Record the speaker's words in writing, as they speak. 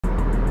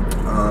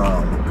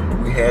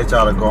we had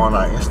y'all to go on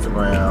our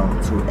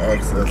Instagram to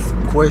ask us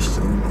some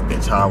questions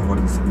that y'all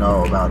wanted to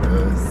know about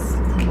us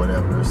and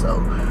whatever. So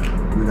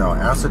we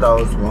gonna answer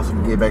those once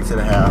we get back to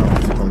the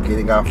house. We're gonna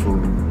get our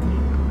food.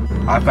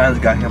 I finally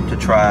got him to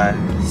try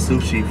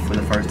sushi for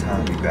the first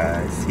time, you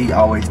guys. He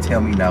always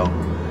tell me no,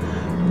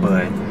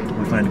 but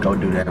we're gonna go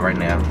do that right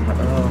now.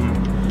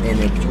 And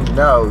if you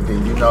know,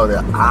 then you know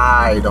that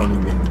I don't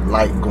even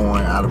like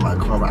going out of my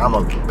comfort. I'm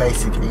a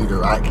basic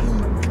eater. I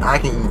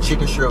can eat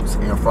chicken strips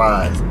and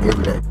fries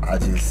every day. I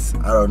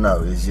don't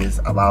know. It's just,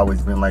 I've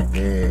always been like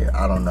that.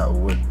 I don't know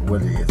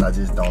what it is. I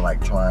just don't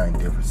like trying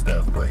different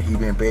stuff. But he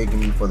been begging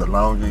me for the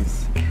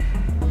longest.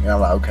 And I'm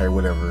like, okay,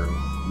 whatever.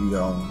 We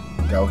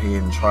gonna go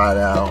ahead and try it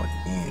out.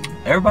 And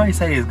everybody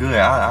say it's good.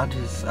 I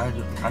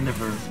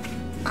never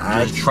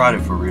tried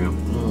it for real.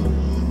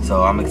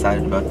 So I'm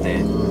excited about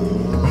that.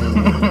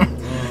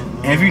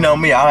 And if you know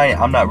me,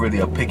 I'm not really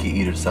a picky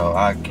eater, so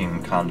I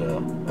can kind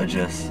of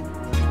adjust.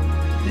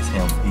 It's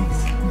him.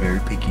 He's very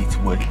picky to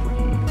what he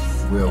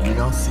eats. Well, we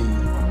gonna see.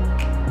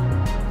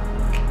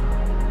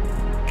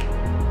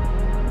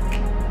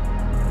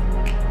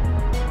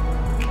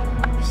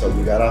 So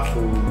we got our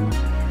food.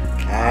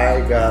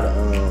 I got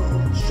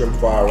shrimp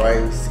fried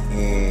rice,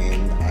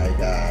 and I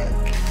got,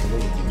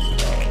 what are these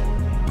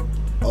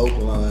called?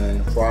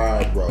 Oakland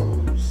fried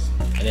rolls.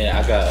 And then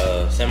I got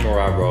a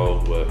samurai roll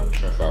with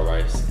shrimp fried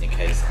rice in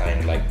case I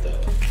ain't like the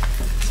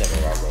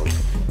samurai roll.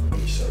 Let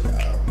me show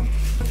y'all.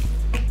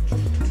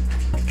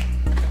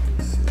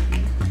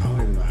 I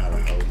don't even know how to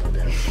hold no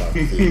damn chopped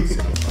fish. I'm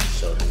gonna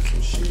show him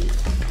some shit.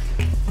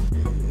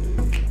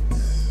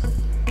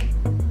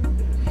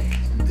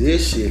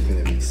 This shit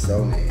finna be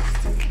so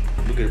nasty.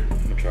 Look at it. I'm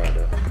gonna try it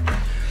though.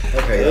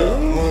 Okay,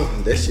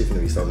 that shit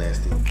finna be so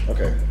nasty.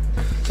 Okay,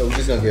 so we're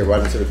just gonna get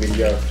right into the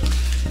video.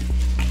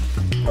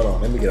 Hold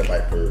on, let me get a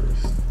bite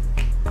first.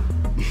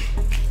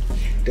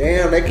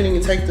 Damn, they couldn't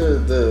even take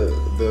the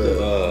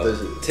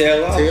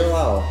tail off. Tail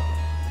off.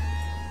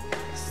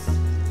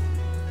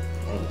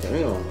 Oh,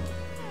 damn.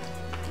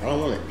 I don't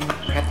want to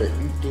have to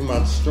eat through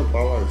my shrimp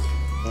all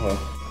life.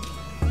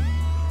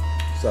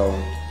 So,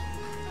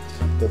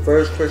 the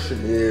first question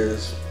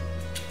is,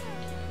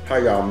 how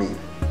y'all meet?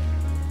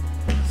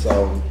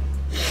 So.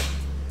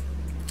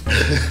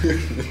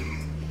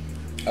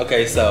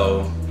 Okay,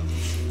 so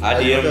I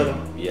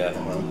DM. Yeah.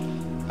 Uh-huh.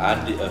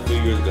 A few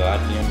years ago, I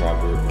DM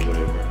Robert or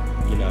whatever.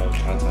 You know,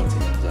 trying to talk to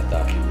him because I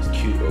thought he was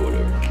cute or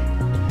whatever.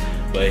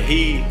 But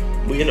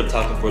we ended up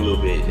talking for a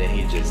little bit, then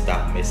he just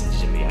stopped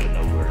messaging me out of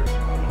nowhere. I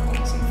don't know,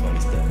 on some funny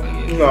stuff, I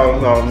guess. No.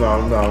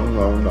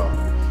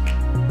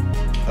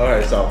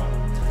 Alright, so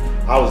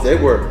I was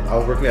at work. I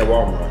was working at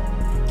Walmart.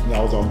 And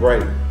I was on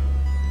break.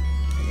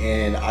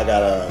 And I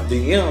got a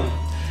DM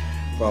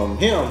from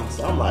him.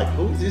 So I'm like,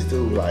 who's this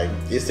dude? Like,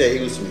 it said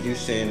he was from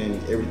Houston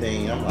and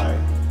everything. I'm like,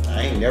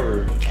 I ain't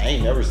never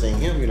seen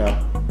him, you know.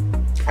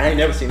 I ain't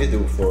never seen this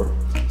dude before.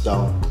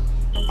 So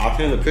I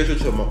sent a picture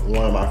to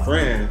one of my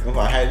friends. I'm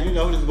like, hey, you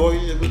know who this boy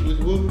is?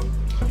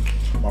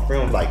 My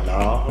friend was like,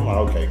 nah. I'm like,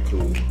 okay,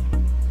 cool.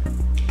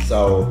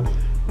 So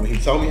when he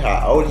told me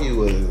how old he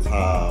was,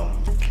 I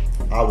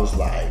was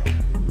like,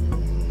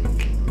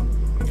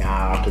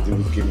 nah, because he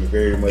was giving me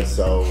very much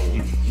so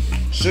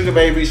sugar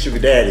baby, sugar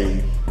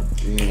daddy.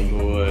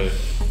 Boy.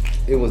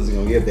 It wasn't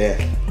gonna give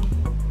that.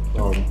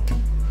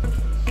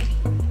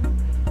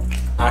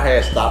 I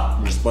had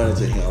stopped responding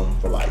to him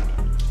for like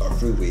a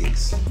few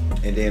weeks,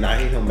 and then I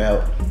hit him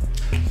out,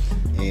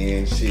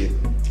 and shit,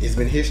 it's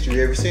been history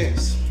ever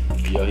since.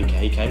 Yo,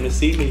 he came to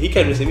see me. He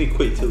came to see me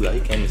quick too. Like, he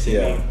came to see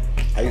me.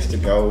 I used to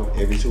go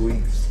every 2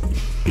 weeks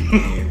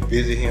and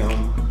visit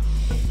him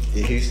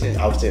in Houston.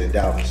 I was staying in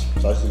Dallas,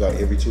 so I used to go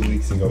every 2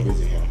 weeks and go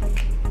visit him.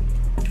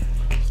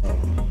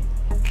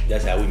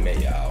 That's how we met,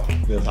 y'all.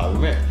 That's how we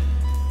met.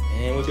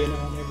 And we've been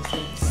on ever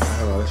since. I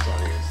don't know, let's try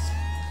this.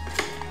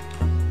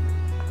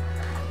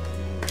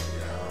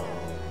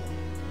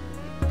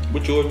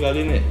 What yours got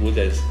in it? Was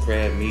that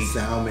crab meat?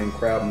 Salmon,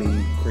 crab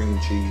meat, cream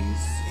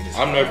cheese. And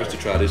I'm nervous to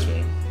try this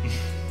one.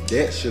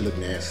 That should look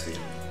nasty.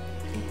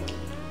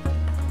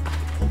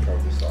 I'm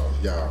probably sauce,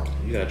 y'all.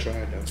 You gotta try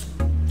it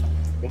though.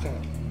 What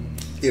kind?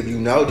 If you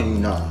know, then you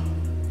know.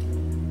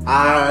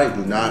 I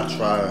do not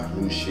try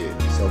new shit.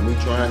 So me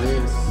trying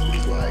this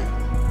is like,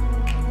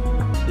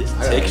 this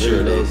texture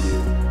of this.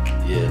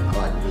 Yeah. I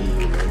like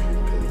really love you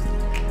because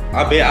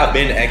I've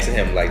been asking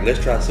him like, let's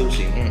try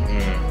sushi.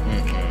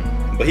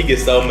 But he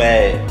gets so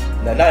mad.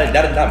 Not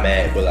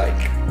mad, but like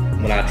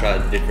when I try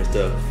different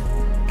stuff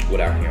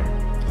without him.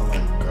 oh my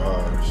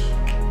gosh.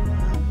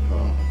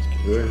 Oh, it's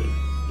good.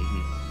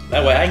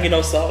 That way I ain't get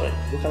no salt.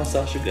 What kind of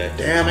sauce you got?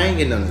 Damn, I ain't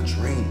getting nothing to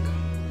drink.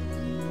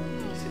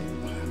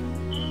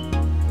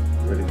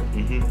 Really?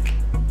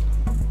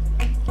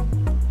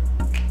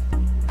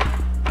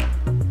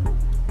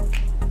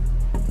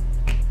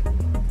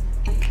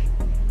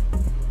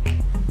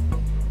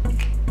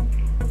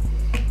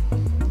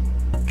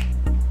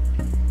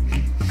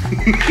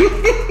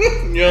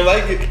 You don't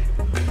like it?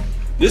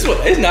 This one,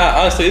 it's not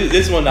honestly.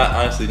 This one, not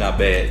honestly, not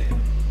bad.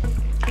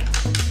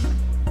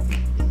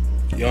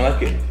 You don't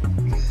like it?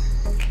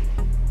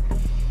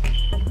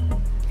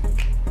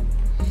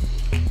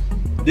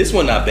 This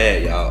one not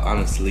bad, y'all.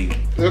 Honestly,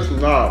 It's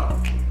not.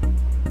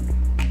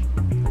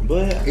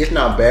 but It's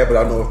not bad, but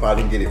I know if I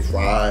didn't get it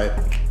fried,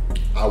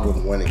 I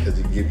wouldn't want it because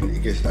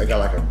it gets. I got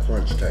like a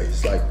crunch taste.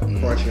 It's like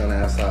crunchy on the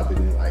outside, but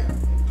then like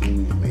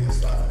gooey on the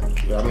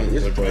inside. But I mean,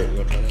 it's great. You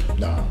wanna try that?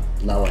 Nah,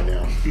 not right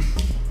now.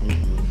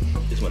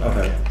 This one not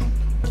Okay.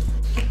 bad.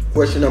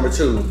 Question number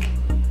 2.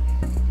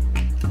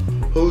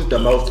 Who's the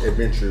most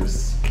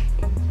adventurous?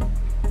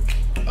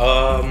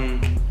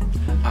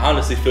 I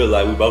honestly feel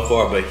like we both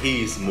are, but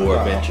he's more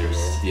Wow. adventurous.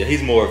 Yeah,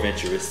 he's more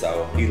adventurous,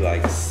 so he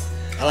likes.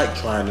 I like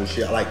trying new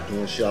shit. I like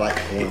doing shit. I like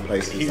going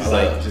places. He's I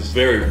like like just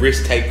very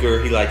risk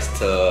taker. He likes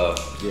to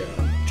yeah.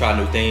 try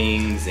new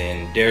things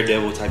and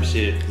daredevil type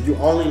shit. You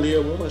only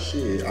live once.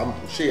 Shit.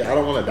 I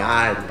don't want to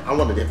die.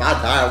 If I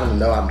die, I want to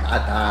know I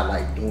died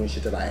like doing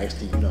shit that I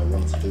actually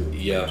want to do.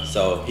 Yeah,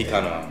 so he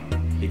kind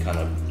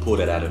of pulled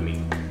that out of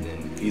me.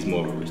 And he's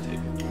more of a risk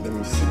taker. Let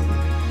me see.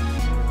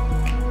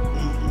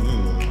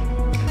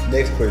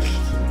 Next question.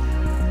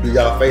 Do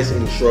y'all face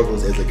any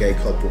struggles as a gay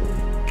couple?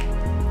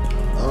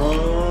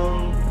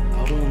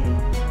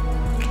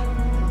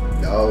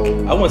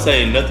 No. I wouldn't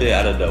say nothing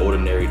out of the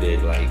ordinary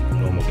that like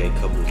normal gay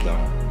couples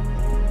don't.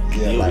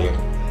 Yeah, deal like with.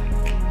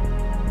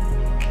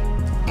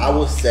 I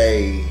would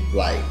say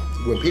like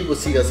when people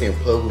see us in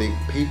public,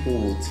 people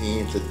will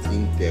tend to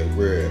think that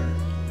we're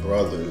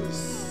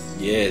brothers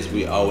Yes,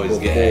 we always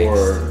get before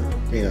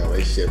asked.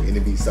 relationship, and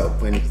it'd be so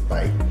funny.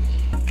 Like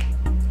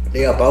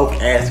they'll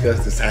both ask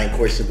us the same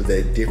question, but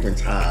at different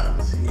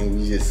times,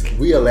 and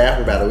we'll laugh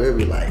about it. We'll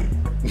be like,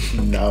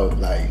 no,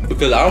 like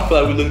Because I don't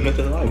feel like we look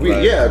nothing alike. we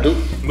Like, yeah, dude.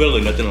 we don't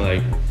look nothing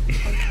alike.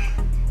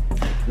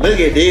 Look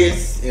at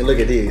this and look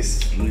at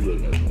this. We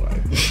look nothing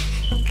alike.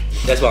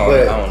 That's why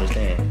But- I don't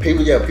understand.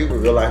 People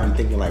in real life be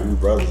thinking like we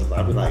brothers.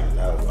 I'd be like,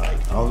 no, like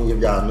I don't know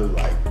if y'all knew,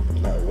 like,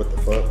 no, what the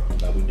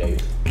fuck? No, we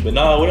date. But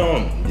no, we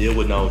don't deal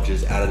with no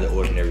just out of the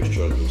ordinary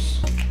struggles.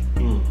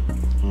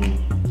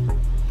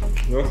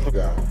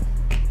 Yeah.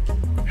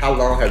 How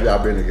long have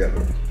y'all been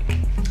together?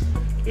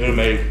 It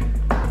made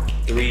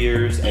 3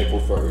 years, April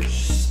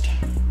 1st.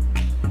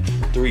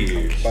 3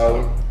 years.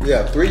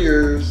 Yeah, 3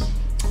 years,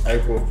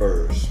 April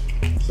 1st.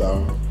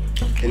 So,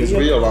 and it's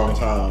really a long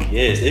time.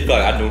 Yes, it felt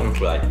like I knew him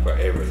for like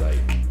forever. Like,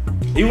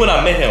 even when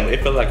I met him,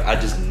 it felt like I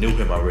just knew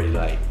him already.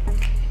 Like,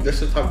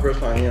 This is the type of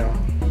person I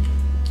am.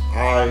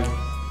 I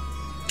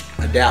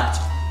adapt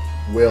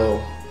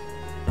well.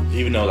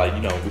 even though like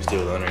we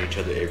still learning each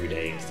other every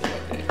day and stuff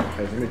like that.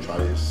 Okay, let me try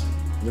this.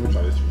 Let me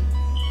try this one.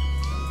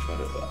 I'm trying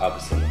to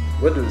opposite.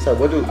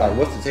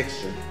 What's the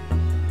texture?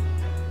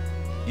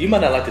 You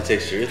might not like the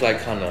texture. It's like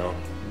kind of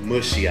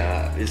mushy.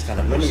 It's kind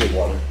of Let me mushy. get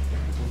water.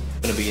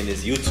 Gonna be in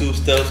this YouTube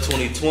stuff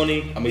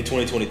 2020. I mean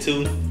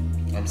 2022.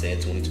 I'm saying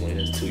 2020.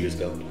 That's 2 years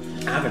ago.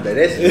 I mean,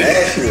 that's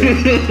last year.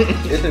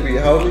 It's gonna be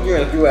a whole new year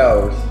in a few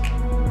hours.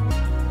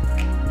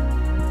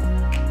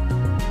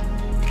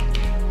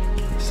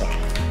 So,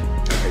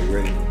 okay, you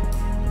ready?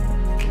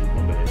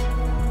 My bad.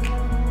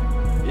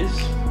 It's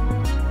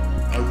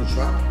Oh, you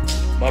try?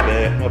 my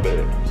bad. My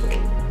bad. So,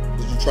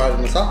 Did you try it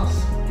in the sauce?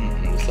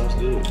 the sauce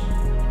good.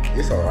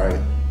 It's alright.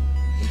 Let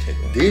me take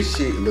that. This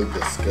shit look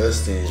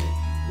disgusting.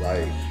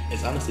 Like,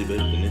 It's honestly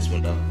better than this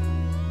one though.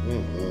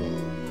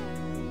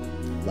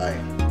 like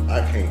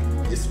I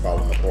can't. It's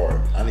falling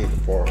apart. I need a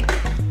fork.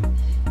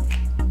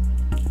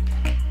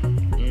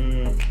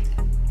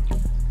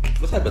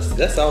 What type of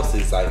that sauce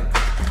is like?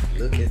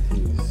 Look at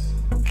this.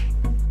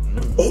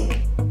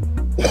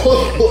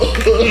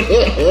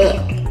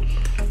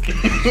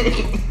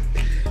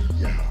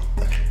 Yeah.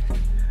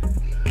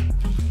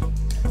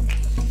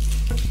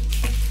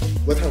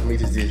 What type of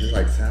meat is this? It's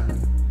like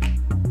salmon.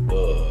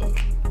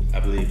 I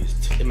believe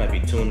it might be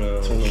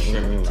tuna,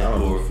 shrimp, I don't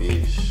do tempura.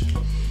 fish.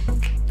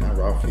 Not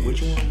raw fish.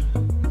 Which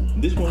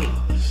one?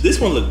 This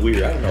one look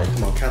weird. I don't know.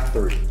 Come on, count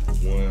to 3.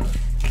 1,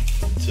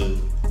 2,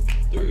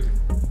 3.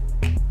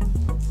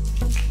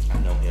 I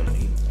know him.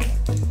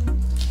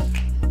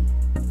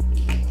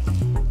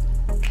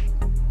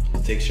 The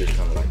texture is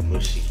kind of like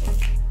mushy.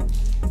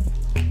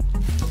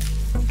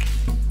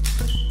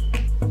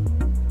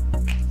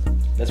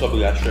 That's why we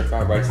got shrimp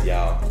fried rice,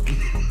 y'all.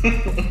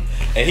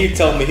 And he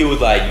told me, he was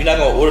like, "You're not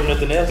gonna order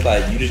nothing else.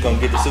 Like, you just gonna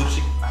get the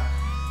sushi."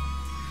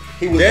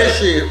 He was That like,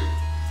 shit.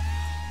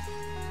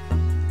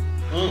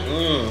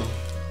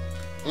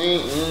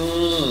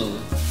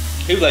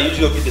 He was like, "You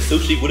just gonna get the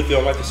sushi. What if you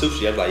don't like the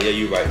sushi?" I was like, "Yeah,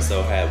 you're right."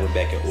 So I went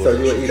back and So ordered.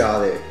 you would eat all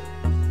that?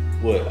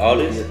 What? All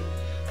this?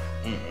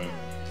 Yeah.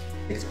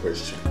 Next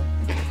question.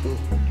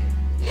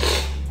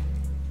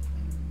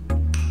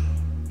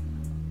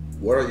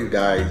 What are you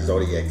guys'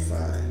 zodiac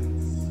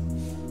signs?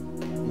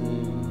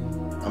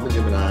 I'm a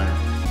Gemini.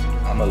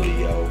 I'm a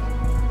Leo.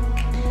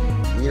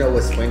 You know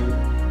what's funny?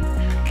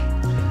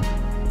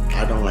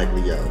 I don't like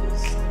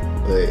Leos,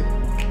 but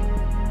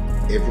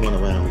everyone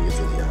around me is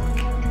a Leo.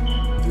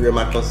 3 of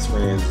my closest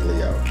friends is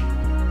Leo.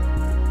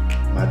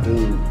 My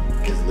dude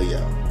is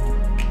Leo.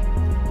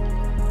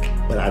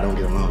 But I don't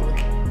get along with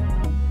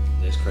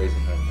him. That's crazy,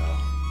 huh,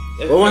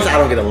 y'all? But once I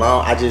don't get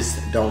along, I just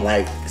don't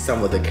like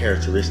some of the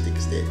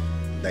characteristics that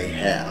they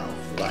have.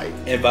 Like,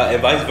 and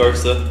vice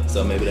versa.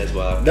 So maybe that's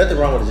why. nothing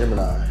wrong with a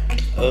Gemini.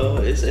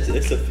 It's some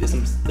stuff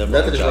wrong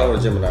Nothing with is y'all. wrong with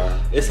a Gemini.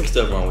 It's some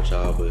stuff wrong with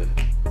y'all, but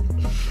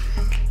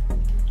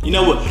you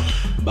know what?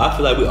 But I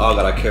feel like we all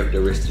got our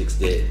characteristics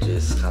that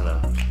just kind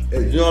of.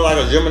 If you don't like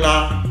a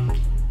Gemini,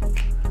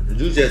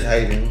 you just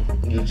hating,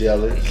 you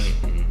jealous,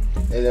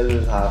 and that's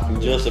just how I feel.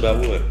 Jealous about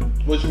what?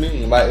 What you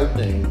mean? About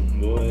everything.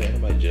 Boy, ain't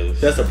nobody jealous.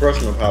 That's a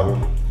personal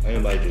problem.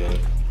 Ain't nobody jealous.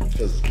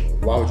 Because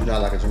why would you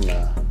not like a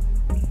Gemini?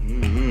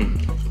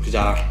 Cause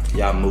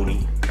y'all moody.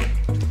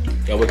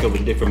 Y'all wake up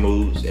in different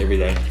moods every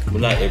day. Well,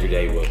 not every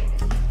day, but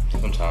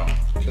sometimes.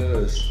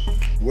 Because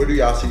where do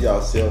y'all see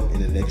yourself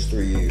in the next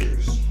 3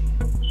 years?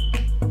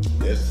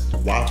 That's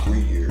why 3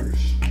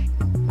 years.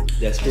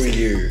 That's 3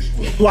 years.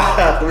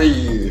 Why 3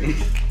 years?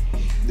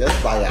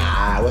 That's like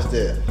what's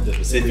that? the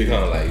specific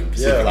kind of like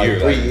specific like year,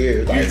 3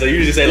 years. You Like,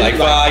 usually say like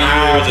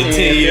 5 years or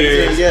 10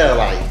 years. 15, yeah,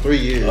 like 3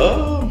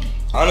 years.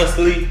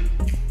 Honestly,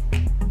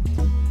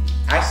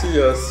 I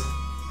see us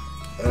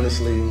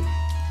honestly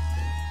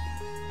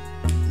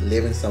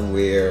living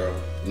somewhere,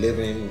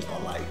 living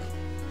on like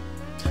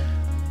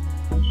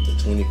the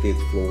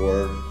 25th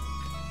floor,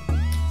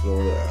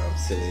 Florida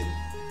ceiling,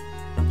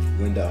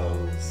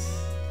 windows,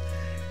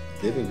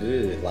 living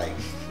good, like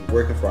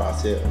working for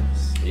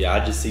ourselves. yeah, I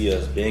just see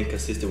us being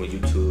consistent with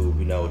YouTube.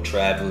 You know,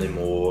 traveling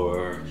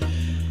more,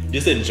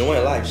 just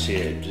enjoying life.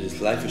 Shit,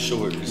 just life is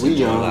short. Just We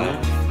enjoying young.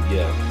 life.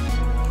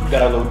 Yeah, we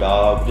got our little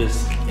dog.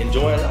 Just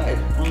enjoying life.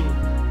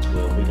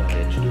 Well, we gotta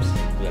introduce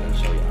him. We gotta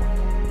show y'all.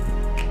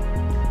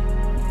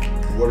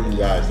 What are you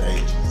guys'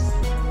 ages?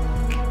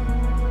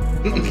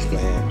 I'm just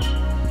playing.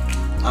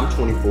 I'm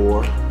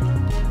 24.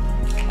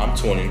 I'm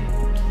 20.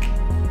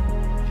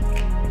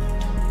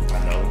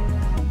 I know,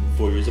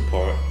 4 years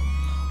apart.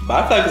 But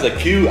I feel like it's a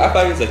cute.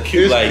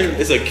 It's like cute.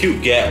 it's a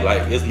cute gap.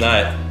 Like it's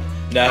not.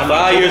 Now I'm 5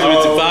 not years,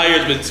 too old. 5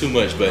 years been too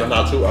much, but I'm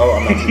not too old.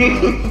 I'm not too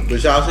young.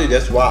 But y'all see,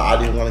 that's why I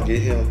didn't want to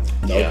get him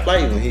no Yeah.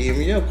 play when he hit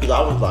me up, because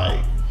I was like,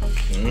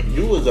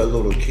 you was a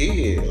little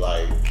kid,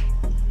 like.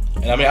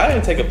 and I mean I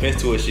didn't take offense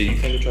to it. Shit, you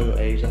can't control your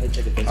age. I didn't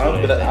take offense to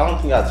it. But I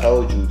don't think I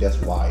told you that's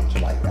why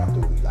until like after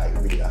we like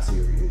really got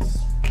serious.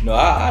 No,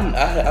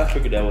 I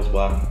figured that was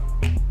why.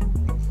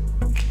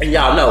 And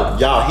y'all know,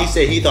 he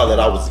said he thought that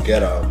I was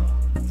ghetto.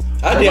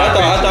 I did. I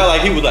thought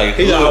like he was like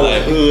He hood, thought I was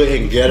like, hood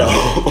and ghetto.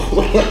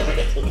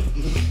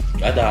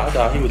 I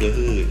thought he was a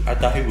hood. I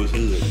thought he was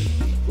hood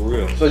for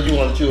real. So you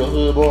wanted you a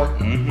hood boy?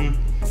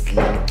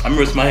 I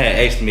remember somebody had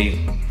asked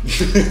me.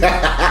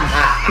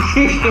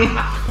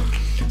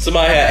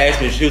 Somebody had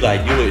asked me. She was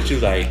like,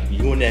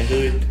 you and that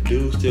hood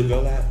dude still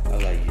go out? I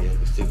was like, yeah,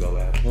 we still go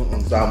out.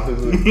 So I'm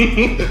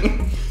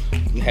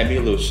hood. Had me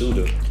a little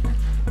shooter.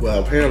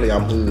 Well, apparently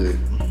I'm hood.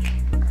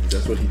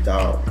 That's what he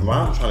thought. Why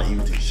I'm trying to eat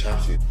with these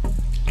chopsticks.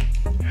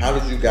 How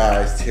did you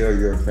guys tell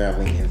your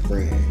family and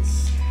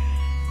friends?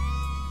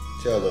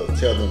 Tell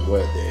them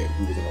what, that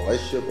we was in a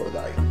relationship or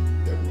like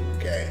that we were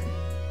gay?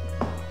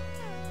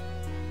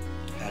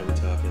 How did we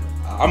talk it?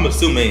 I'm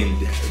assuming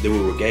that we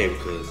were gay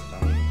because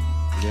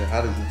Yeah,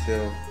 how did you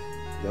tell?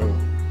 No.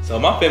 so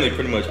my family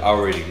pretty much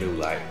already knew,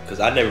 like, cause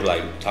I never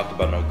like talked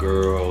about no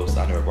girls.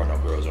 I never brought no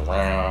girls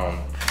around.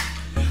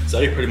 So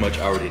they pretty much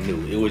already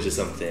knew. It was just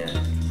something,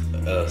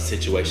 a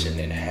situation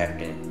that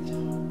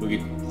happened. We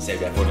could save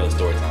that for another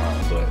story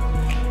time, but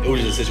it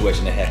was just a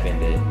situation that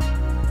happened that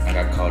I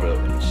got caught up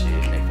in shit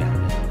and they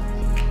found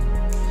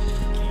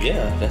out.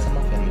 Yeah, that's how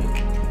my family knew.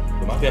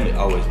 But my family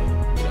always knew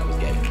that I was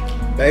gay.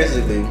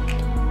 Basically,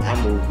 I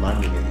moved my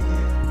nigga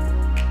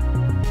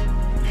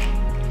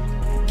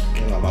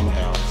in my mama's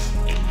house.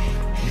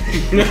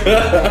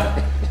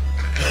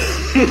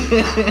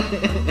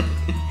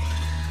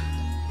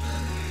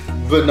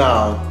 But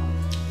now,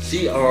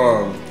 he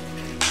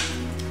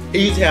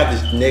used to have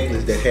this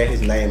necklace that had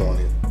his name on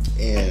it,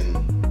 and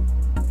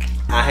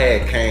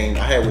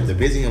I went to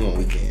visit him one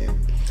weekend,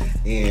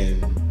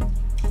 and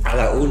I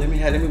was like, oh, let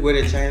me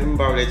wear that chain, let me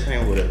borrow that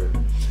chain, whatever.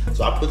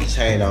 So I put the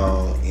chain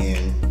on,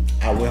 and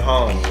I went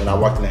home. When I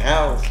walked in the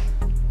house,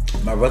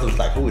 my brother was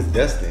like, who is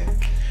Dustin?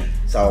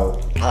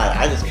 So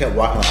I just kept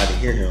walking, I didn't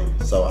hear him.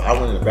 So I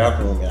went in the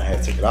bathroom and I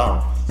had to take it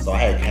off. So I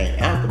had came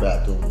out the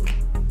bathroom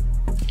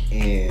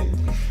and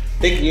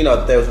thinking,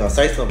 that they was gonna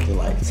say something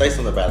about it,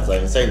 so I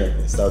didn't say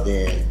nothing. So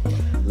then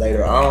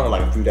later on,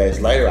 like a few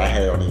days later, I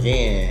had it on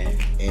again,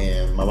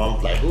 and my mom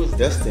was like, who is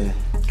Dustin?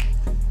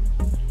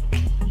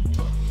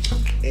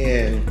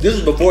 And this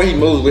was before he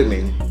moved with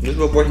me.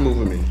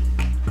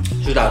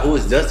 She was like, who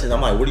is Dustin? I'm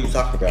like, what are you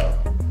talking about?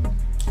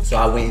 So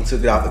I went and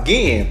took it off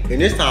again,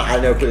 and this time I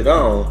never put it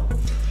on.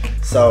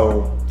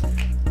 So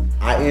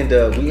we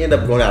end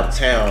up going out of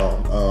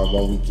town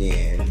one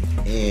weekend,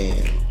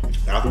 and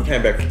after we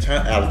came back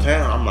out of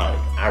town, I'm like,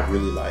 I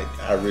really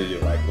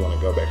want to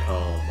go back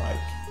home,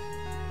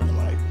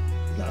 and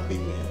not be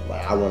with him.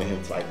 Like I wanted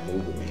him to like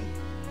move with me.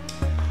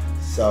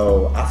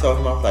 So I told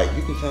him, I was like,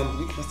 you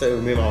can stay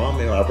with me and my mom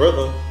and my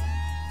brother.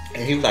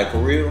 And he was like, for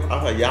real? I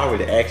was like, y'all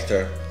already asked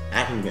her.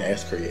 I haven't even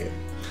asked her yet.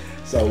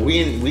 So we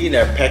ended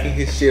up packing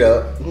his shit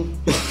up. We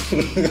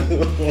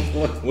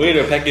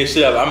ended up packing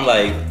shit up. I'm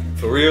like,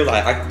 For real,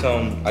 like I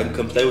can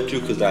come stay with you,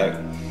 cause like,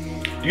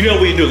 you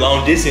know, when you do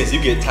long distance,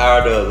 you get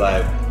tired of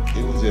like,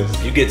 it was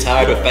just, you get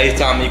tired of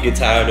FaceTime, you get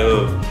tired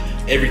of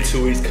every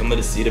 2 weeks coming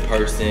to see the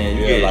person.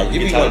 You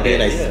be tired of being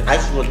that. like, I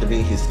just want to be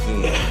in his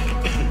skin.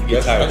 You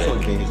get tired I of just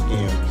want that. to be in his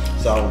skin.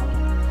 So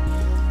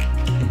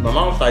my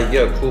mom was like,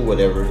 yeah, cool,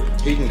 whatever.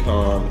 He can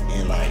come,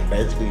 and like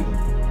basically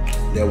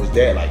there was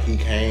that. Like he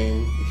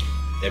came.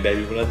 And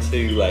baby, when I tell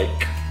you, like,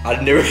 I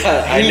He never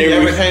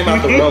came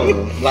out the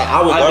room. Like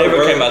I was. I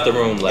never came out the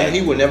room. Like, and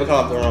he would never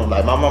come out the room.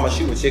 Like my mama,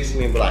 she would text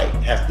me and be like,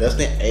 "Has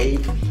Dustin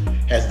ate?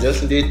 Has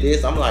Dustin did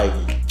this?" I'm like,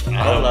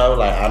 I don't know.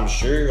 Like I'm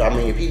sure. I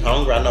mean, if he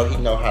hungry, I know he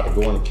know how to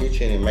go in the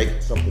kitchen and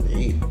make something to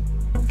eat.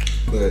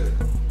 But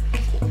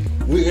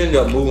we ended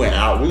up moving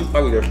out. We was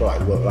probably there for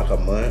like what, like a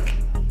month.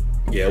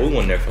 yeah, we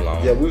weren't there for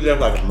long. Yeah, we was there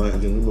for like a month,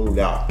 and then we moved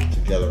out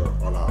together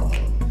on our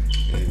own.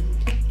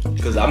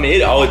 Cause I mean,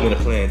 it always been a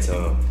plan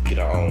to get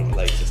our own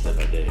place and stuff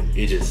like that.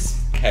 It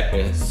just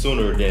happened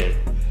sooner than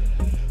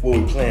what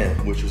we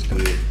planned, which was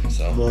good.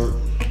 So.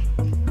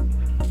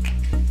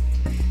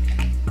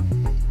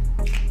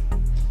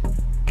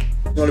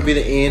 It's going to be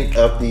the end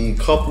of the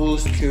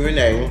couples Q&A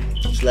 /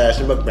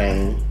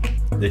 mukbang.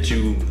 That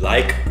you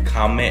like,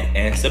 comment,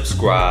 and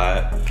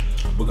subscribe.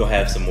 We're gonna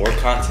have some more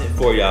content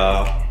for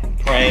y'all.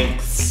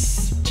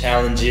 Pranks,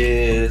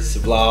 challenges,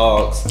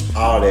 vlogs,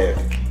 All that.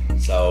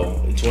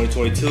 So in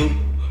 2022,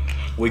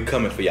 we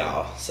coming for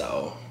y'all.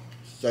 So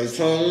Stay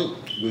tuned.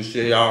 We'll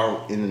see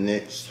y'all in the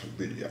next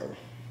video.